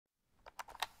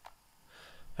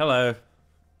Hello.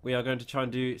 We are going to try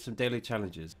and do some daily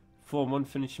challenges. Form 1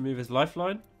 finishing move as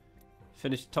Lifeline.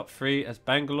 Finish top 3 as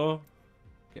Bangalore.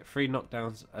 Get 3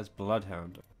 knockdowns as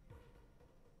Bloodhound.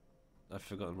 I've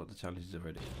forgotten what the challenge is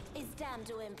already. It's time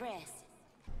to impress.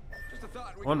 Just a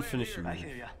thought. We 1 can finishing land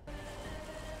move. here.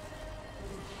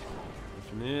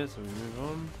 From here, so we move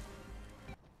on.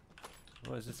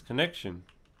 What is this connection?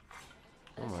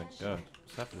 Oh my god,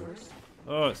 what's happening?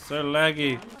 Oh, it's so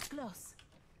laggy.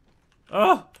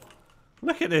 Oh,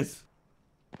 look at this.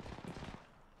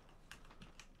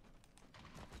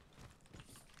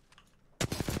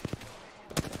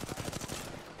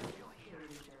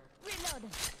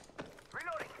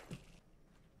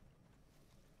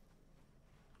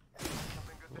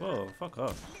 Whoa, fuck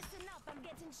off. Listen up, I'm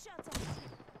getting shot at.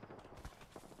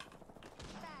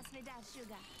 Pass me that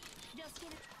sugar. Just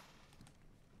get it.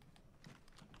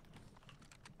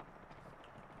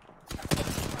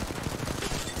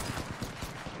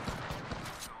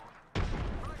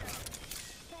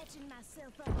 Catching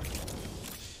myself up.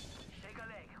 Take a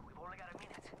leg. We've only got a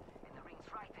minute, and the ring's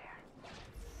right there.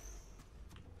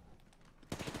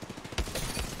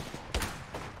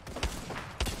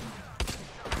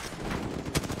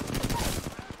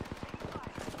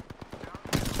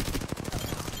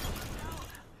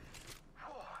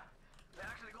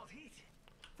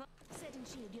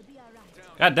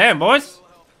 God damn, boys!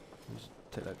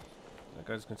 Take that. That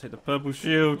guy's gonna take the purple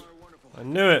shield. I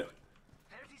knew it.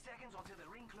 30 seconds until the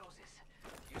ring closes.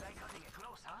 You like cutting it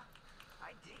close, huh?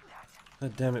 I dig that.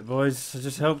 God damn it, boys! I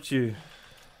just helped you.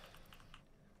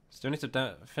 Still need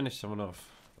to finish someone off.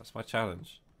 That's my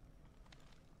challenge.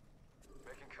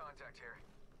 Making contact here.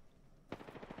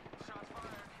 Shots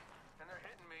fired, and they're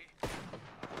hitting me.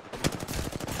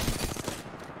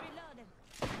 Reloading.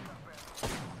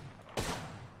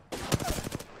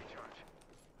 Recharge.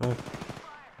 Oh,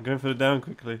 I'm going for the down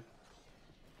quickly.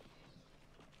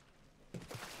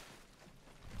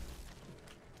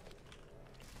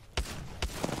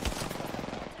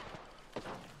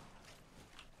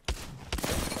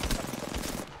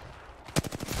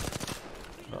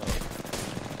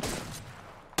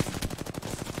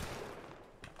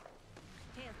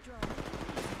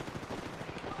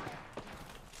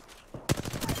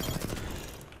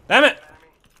 Damn it!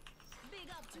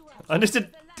 I need to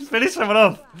finish someone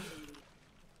off.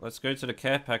 Let's go to the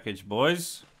care package,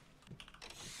 boys.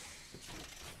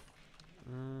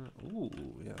 Ooh,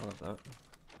 yeah, I love that.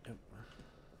 Yep.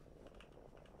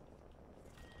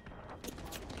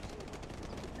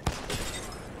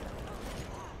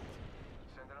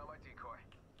 Sending out my decoy.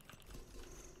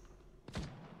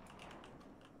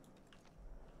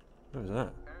 What was that?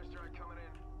 Airstrike coming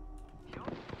in.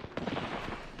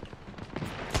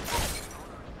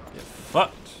 Get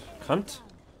fucked, cunt.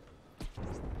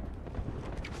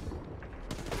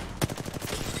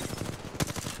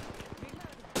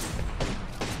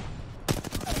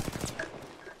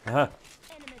 Aha.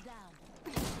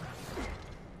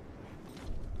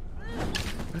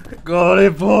 Got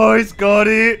it, boys, got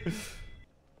it.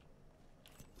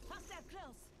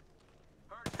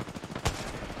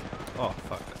 Oh,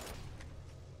 fuck.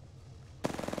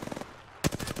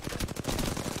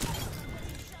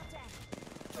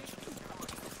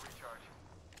 Recharge.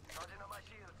 Charging up my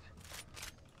shields.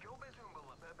 Go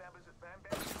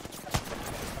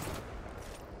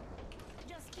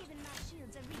Just giving my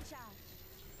shields a recharge.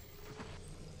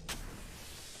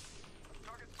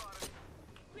 Target spotted.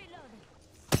 Reloading.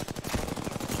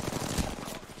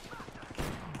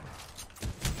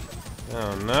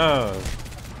 Oh no.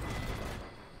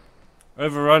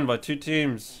 Overrun by 2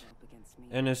 teams.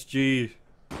 NSG.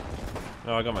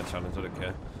 Oh, I got my challenge, I don't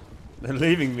care. They're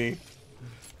leaving me.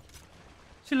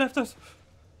 She left us.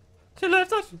 She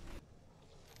left us.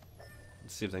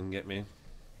 Let's see if they can get me.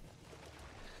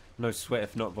 No sweat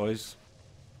if not, boys.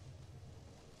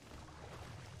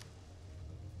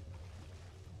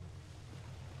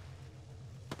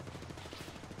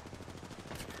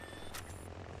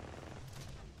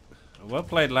 Well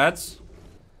played, lads.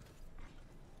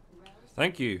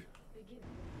 Thank you.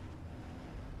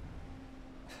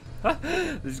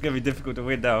 This is gonna be difficult to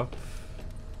win now.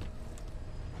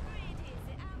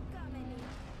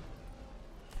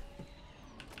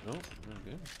 Oh, very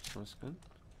good. Nice gun.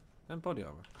 And body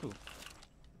armor. Cool.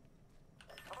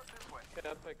 How about this way? Yeah,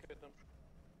 I'll take it then.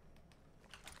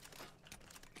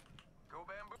 Go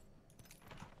bamboo.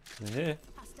 They're here.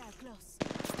 Hostile close.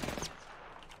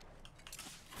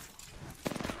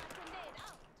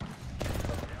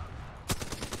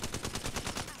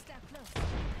 Hostile close.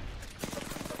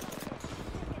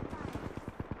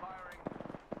 Firing.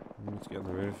 Let's get on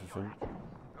the roof, I think.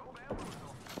 Go bamboo.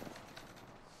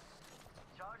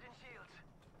 Charging shields.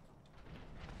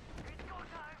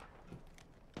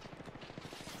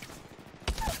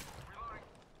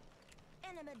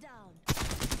 Enemy down.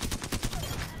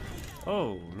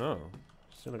 Oh no.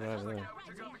 Still a guy over there. Yeah, we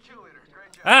took out the kill leader.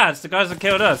 Great job. Ah, it's the guys that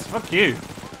killed us. Fuck you.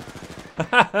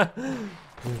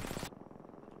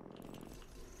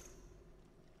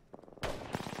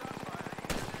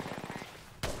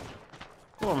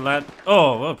 Come on, lad.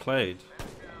 Oh, well played.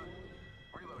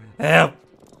 Help.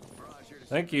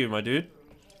 Thank you, my dude.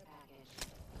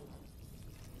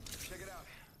 Check it out.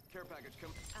 Care package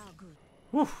come. Oh, good.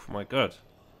 Woof, my god.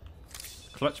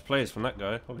 Clutch plays from that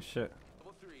guy. Holy shit.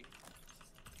 Level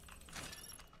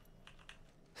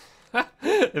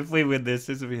 3. If we win this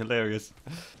would be hilarious.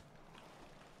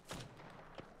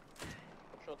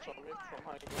 Shots on me from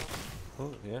high ground.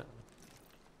 Oh, yeah.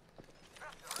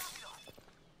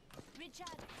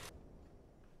 Recharge.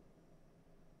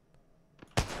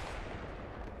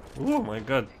 Oh my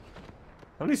god.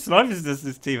 How many snipers does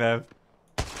this team have?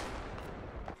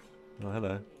 Oh,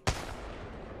 hello.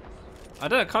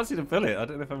 I can't see the bullet. I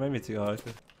don't know if I'm aiming too high.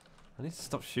 I need to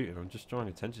stop shooting. I'm just drawing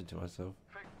attention to myself.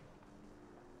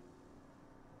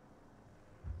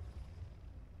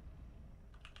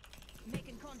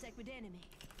 Making contact with enemy.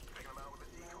 Taking him out with a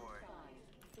decoy.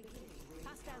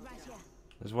 Hostile right here.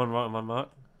 There's one right on my mark.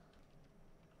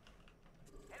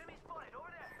 Enemy spotted over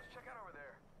there. Let's check out over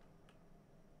there.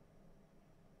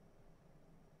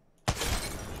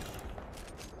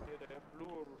 Yeah, they have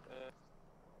blue.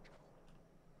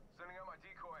 Sending out my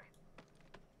decoy.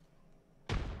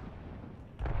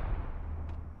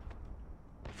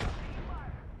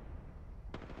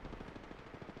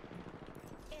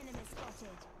 Enemy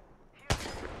spotted.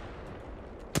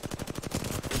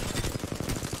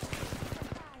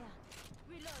 Fire.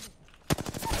 Reloading.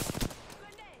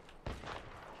 Grenade.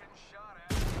 Getting shot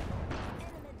at.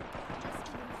 Enemy down. Just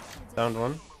giving my shields a Downed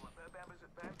one.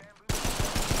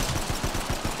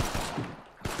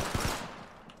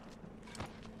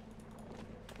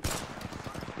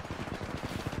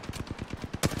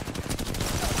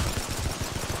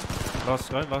 Last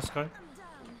guy, last guy. I'm down.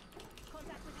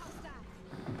 Contact with hostile.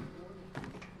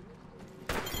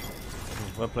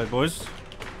 Well played, boys.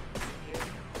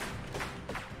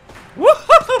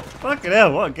 Woohoo! Fucking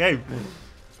hell, what a game.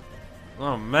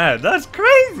 Oh man, that's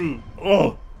crazy!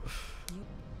 Oh!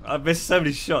 I missed so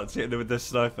many shots hitting them with the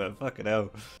sniper. Fucking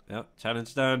hell. Yep,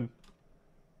 challenge done.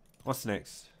 What's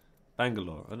next?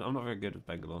 Bangalore. I'm not very good at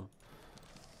Bangalore.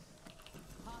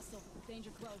 Hostile.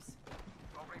 Danger close.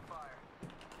 Opening fire.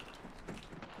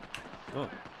 Oh,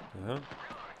 yeah.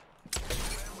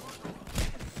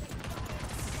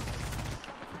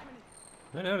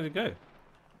 Where the hell did it go? Downed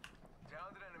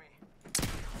an enemy.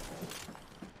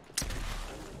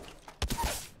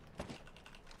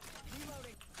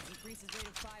 Reloading. Increases rate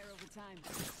of fire over time.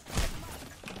 Spotted.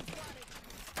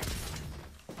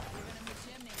 We're gonna move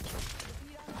chimney.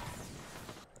 Defeat on us.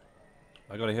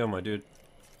 I gotta heal my dude.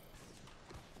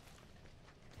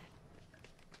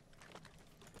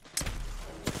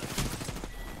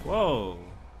 Whoa.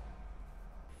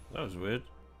 That was weird.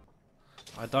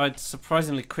 I died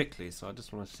surprisingly quickly, so I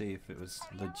just want to see if it was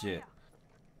legit.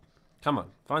 Come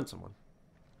on, find someone.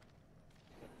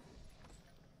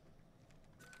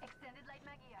 Extended light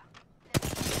mag here.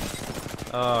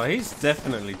 Oh, he's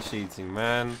definitely cheating,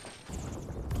 man.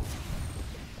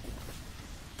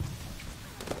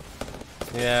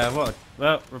 Yeah, what?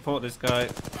 Well, report this guy.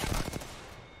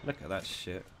 Look at that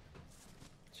shit.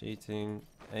 Cheating.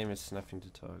 Aim is snapping to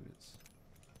targets.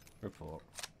 Report.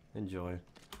 Enjoy.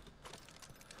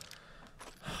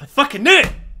 I fucking knew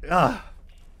it! Ah.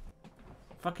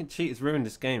 Fucking cheaters ruined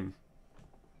this game.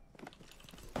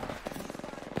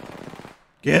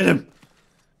 Get him!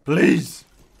 Please!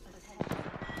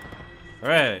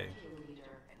 Hooray!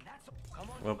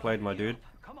 Well played, my dude.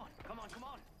 Come on, come on, come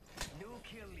on. New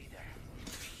kill leader.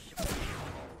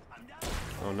 I'm down.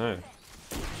 Oh no.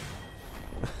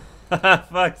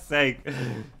 Fuck's sake.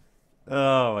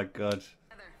 Oh my god.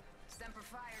 Semper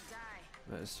Fi or die.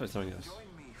 Let's try something else. Join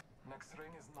me. Next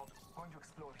ring is not going to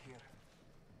explode here.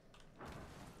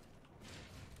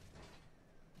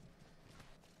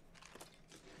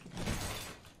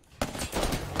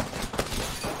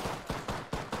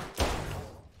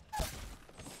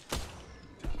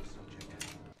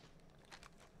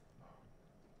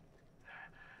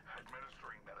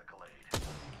 Administering medical aid.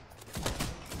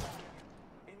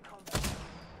 In combat.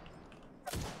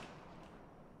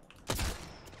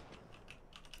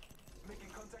 Making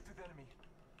contact with enemy.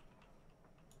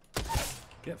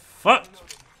 Get fucked!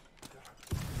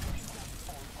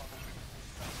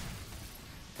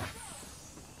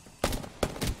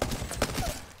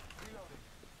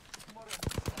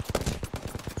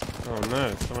 Oh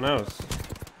no, someone else.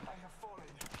 I have fallen.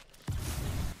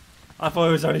 I thought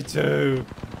it was only two.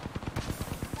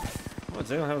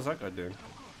 Damn, how's that guy doing?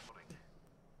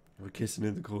 We're kissing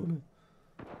in the corner.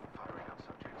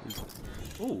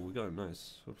 Oh, we got him.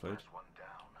 Nice. Well played.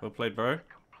 Well played, bro.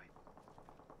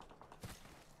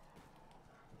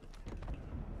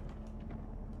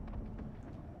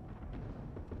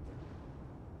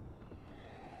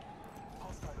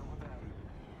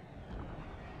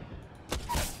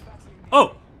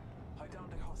 Oh!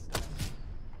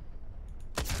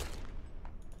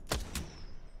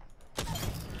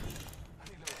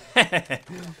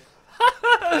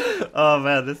 Oh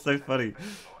man, that's so funny.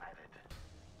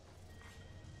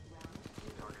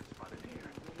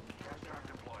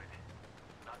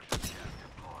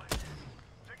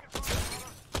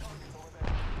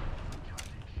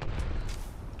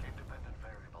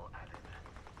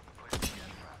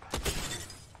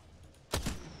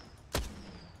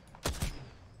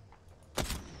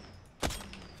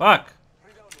 Fuck!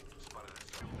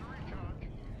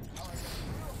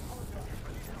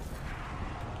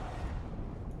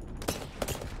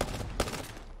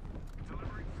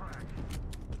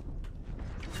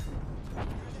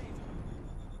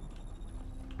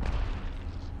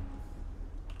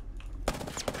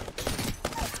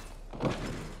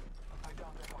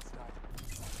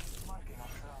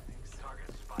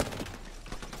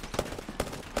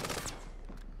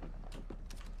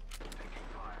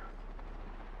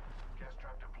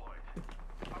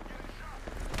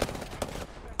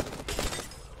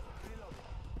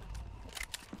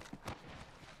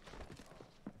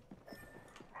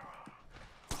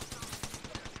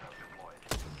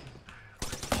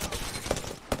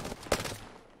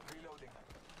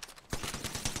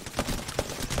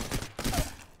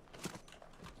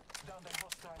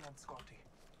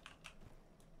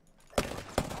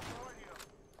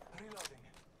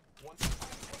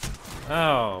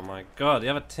 Oh my god, you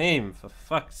have a team, for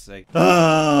fuck's sake.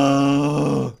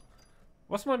 Oh.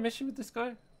 What's my mission with this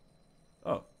guy?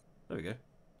 Oh, there we go.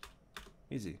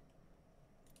 Easy.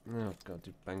 Oh god,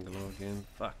 do Bangalore again.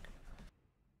 Fuck.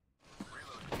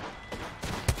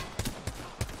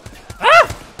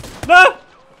 Ah! No!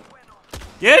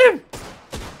 Get him!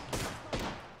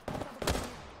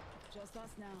 Just us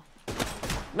now.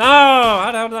 No!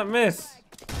 How the hell did that miss?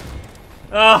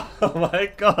 Oh my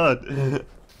god!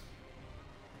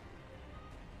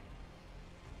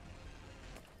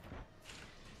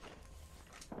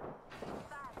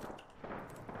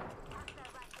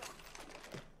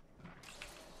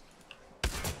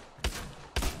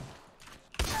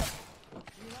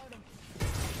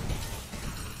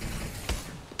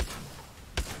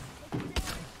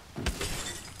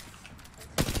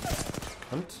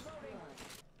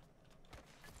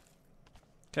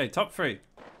 Okay, top 3.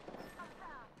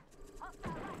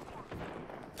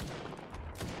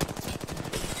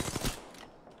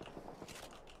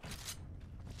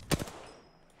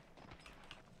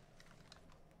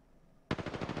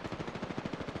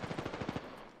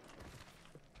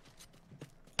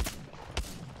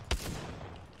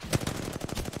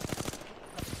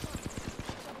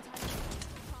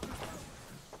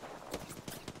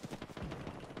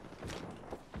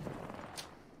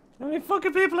 How many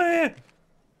fucking people are here?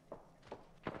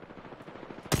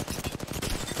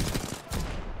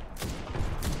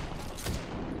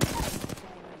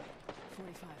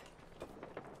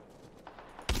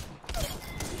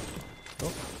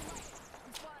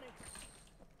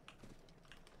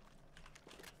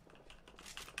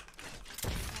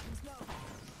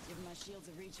 Giving my shields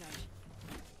a recharge.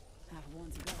 Have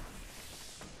one to go.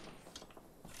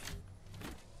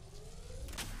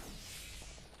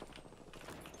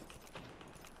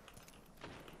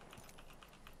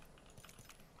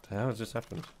 The hell has just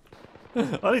happened?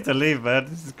 I need to leave, man.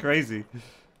 This is crazy.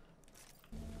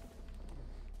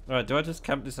 Alright, do I just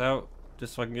camp this out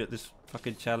just so I can get this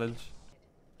fucking challenge?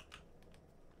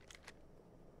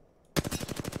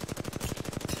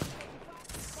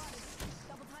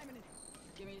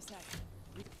 Give me a sec.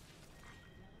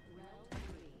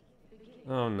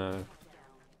 Oh no.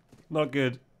 Not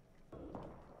good.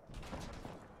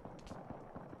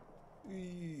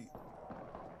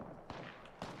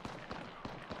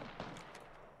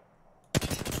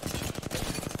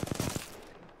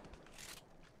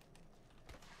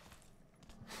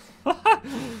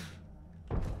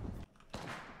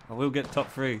 I will get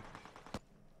top 3. What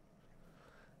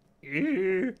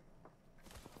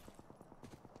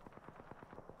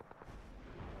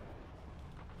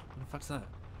the fuck's that?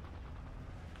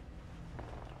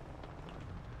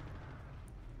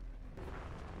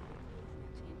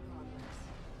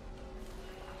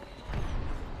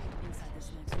 Inside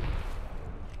this next room.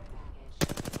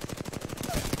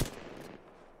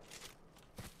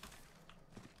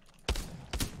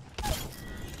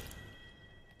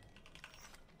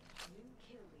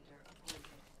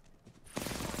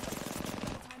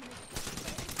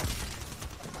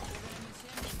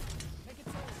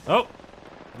 Oh!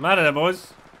 I'm out of there,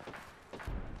 boys.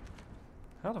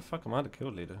 How the fuck am I the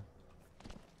kill leader?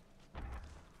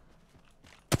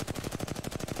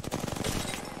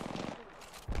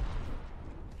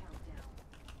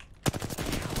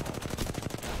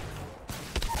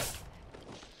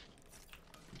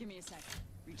 Give me a sec.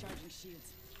 Recharging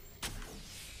shields.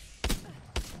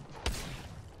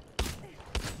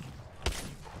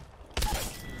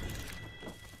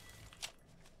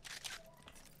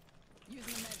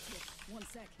 Using a med kit. 1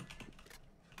 sec.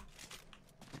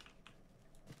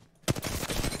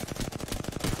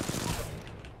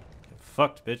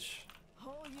 Fucked, bitch.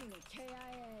 Whole unit KIA.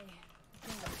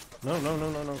 No, no, no,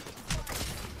 no, no.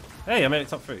 Hey, I made it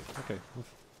top 3. Okay.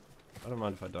 I don't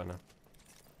mind if I die now.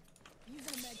 Using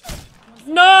a med kit. 1 sec.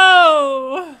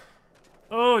 No!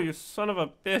 Oh, you son of a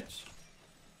bitch.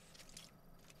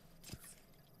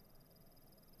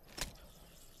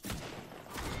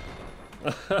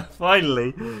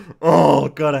 Finally. Oh,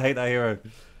 God, I hate that hero.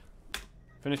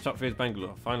 Finish top 3 is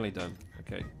Bangalore. Finally done.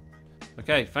 Okay.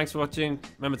 Okay, thanks for watching.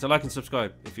 Remember to like and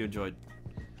subscribe if you enjoyed.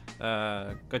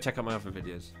 Go check out my other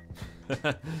videos.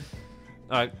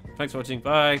 Alright, thanks for watching.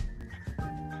 Bye.